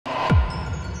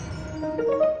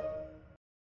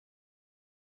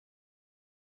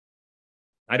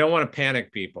I don't want to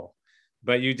panic people,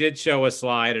 but you did show a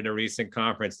slide at a recent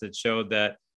conference that showed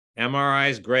that MRI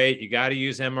is great. You got to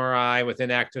use MRI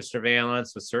within active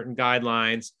surveillance with certain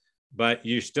guidelines, but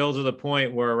you're still to the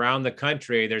point where around the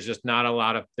country, there's not a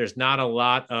lot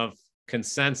of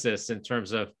consensus in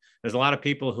terms of, there's a lot of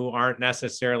people who aren't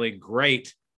necessarily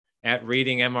great at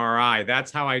reading MRI.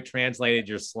 That's how I translated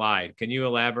your slide. Can you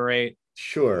elaborate?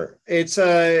 Sure.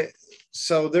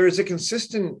 So there is a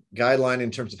consistent guideline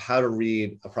in terms of how to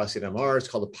read a prostate MR. It's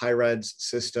called the PIRADS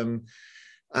system.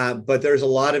 But there's a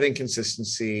lot of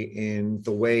inconsistency in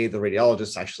the way the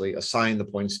radiologists actually assign the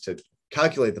points to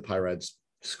calculate the PIRADS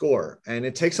score. And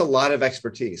it takes a lot of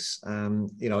expertise, and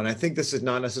I think this is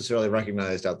not necessarily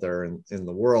recognized out there in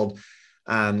the world.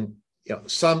 A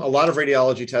lot of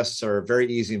radiology tests are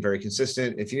very easy and very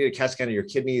consistent. If you need a CAT scan of your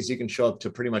kidneys, you can show up to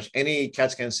pretty much any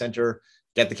CAT scan center,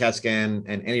 get the CAT scan,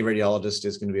 and any radiologist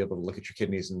is going to be able to look at your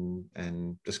kidneys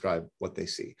and describe what they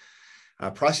see.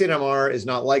 Prostate MR is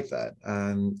not like that.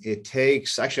 It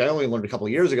takes, actually, I only learned a couple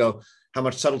of years ago how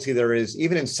much subtlety there is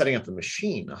even in setting up the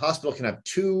machine. A hospital can have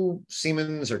 2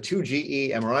 Siemens or 2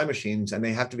 GE MRI machines, and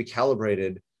they have to be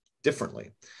calibrated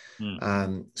differently.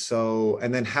 And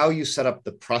then how you set up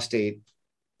the prostate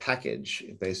package,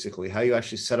 basically, how you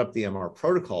actually set up the MR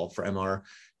protocol for MR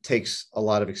takes a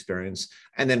lot of experience.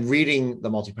 And then reading the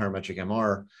multiparametric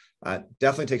MR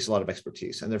definitely takes a lot of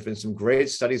expertise. And there have been some great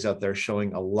studies out there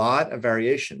showing a lot of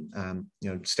variation.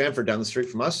 Stanford down the street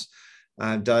from us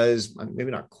does maybe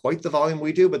not quite the volume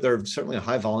we do, but they're certainly a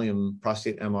high volume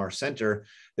prostate MR center.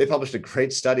 They published a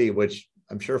great study, which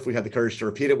I'm sure if we had the courage to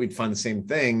repeat it, we'd find the same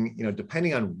thing.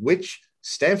 Depending on which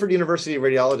Stanford University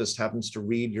radiologist happens to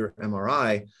read your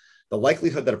MRI, the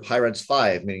likelihood that a PIRADS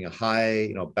 5, meaning a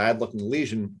high, bad looking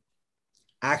lesion,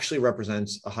 actually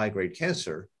represents a high grade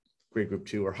cancer, grade group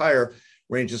 2 or higher,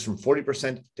 ranges from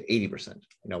 40% to 80%,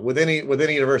 within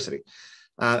a university.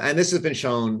 And this has been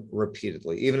shown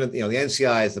repeatedly. Even, the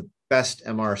NCI is the best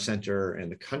MR center in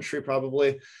the country,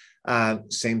 probably.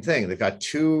 Same thing. They've got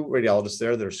 2 radiologists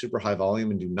there that are super high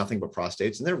volume and do nothing but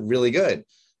prostates, and they're really good.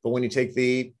 But when you take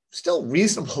the still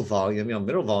reasonable volume,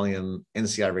 middle volume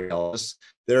NCI radiologists,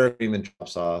 their agreement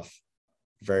drops off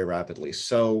very rapidly.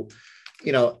 So,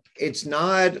 it's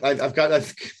not, I've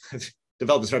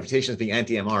developed this reputation as being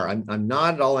anti-MR. I'm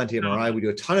not at all anti-MRI. We do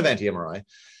a ton of anti-MRI.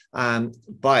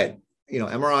 But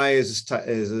MRI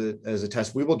is a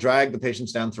test. We will drag the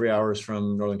patients down 3 hours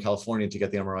from Northern California to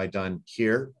get the MRI done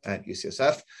here at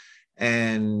UCSF.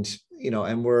 And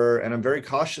I'm very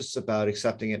cautious about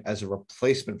accepting it as a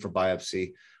replacement for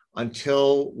biopsy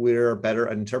until we're better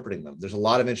at interpreting them. There's a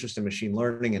lot of interest in machine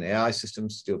learning and AI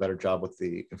systems to do a better job with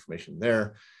the information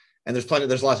there. And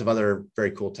there's lots of other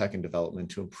very cool tech and development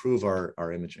to improve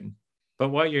our imaging. But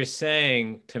what you're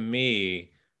saying to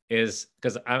me is,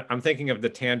 because I'm thinking of the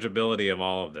tangibility of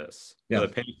all of this, for the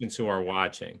patients who are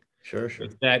watching. Sure.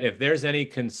 Is that if there's any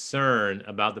concern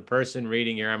about the person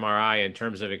reading your MRI in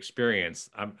terms of experience,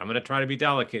 I'm going to try to be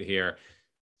delicate here,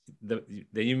 that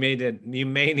you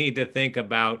may need to think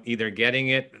about either getting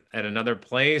it at another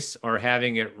place or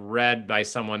having it read by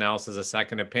someone else as a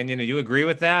second opinion. Do you agree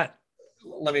with that?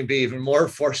 Let me be even more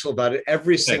forceful about it.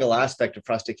 Every single aspect of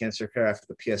prostate cancer care after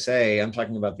the PSA, I'm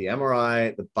talking about the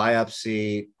MRI, the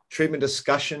biopsy, treatment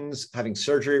discussions, having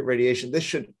surgery, radiation. This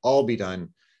should all be done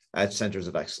at centers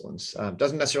of excellence.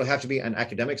 Doesn't necessarily have to be an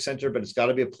academic center, but it's got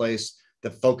to be a place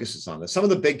that focuses on this. Some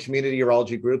of the big community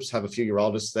urology groups have a few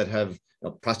urologists that have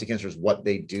prostate cancer is what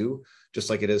they do, just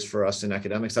like it is for us in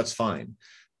academics. That's fine.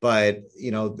 But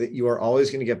you are always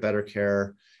going to get better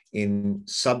care in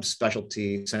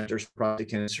subspecialty centers for prostate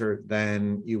cancer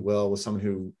than you will with someone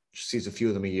who sees a few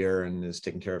of them a year and is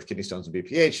taking care of kidney stones and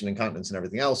BPH and incontinence and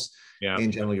everything else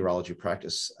in general urology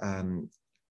practice,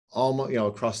 almost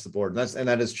across the board. And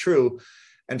that is true.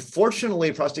 And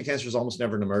fortunately, prostate cancer is almost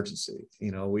never an emergency.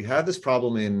 We have this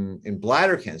problem in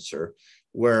bladder cancer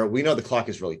where we know the clock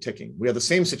is really ticking. We have the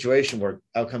same situation where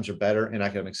outcomes are better in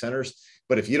academic centers,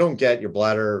 but if you don't get your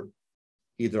bladder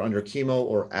either under chemo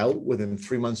or out within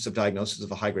 3 months of diagnosis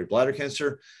of a high-grade bladder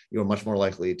cancer, you are much more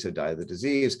likely to die of the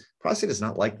disease. Prostate is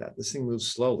not like that. This thing moves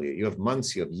slowly. You have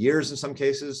months, you have years in some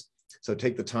cases. So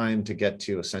take the time to get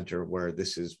to a center where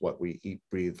this is what we eat,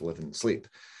 breathe, live, and sleep.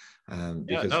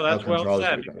 That's well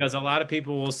said, because a lot of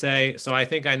people will say, so I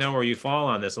think I know where you fall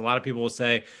on this. A lot of people will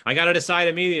say, I got to decide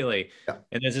immediately. Yeah.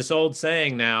 And there's this old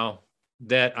saying now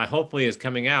that hopefully is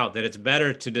coming out, that it's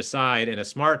better to decide in a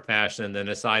smart fashion than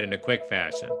decide in a quick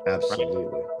fashion. Absolutely.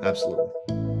 Right?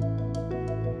 Absolutely.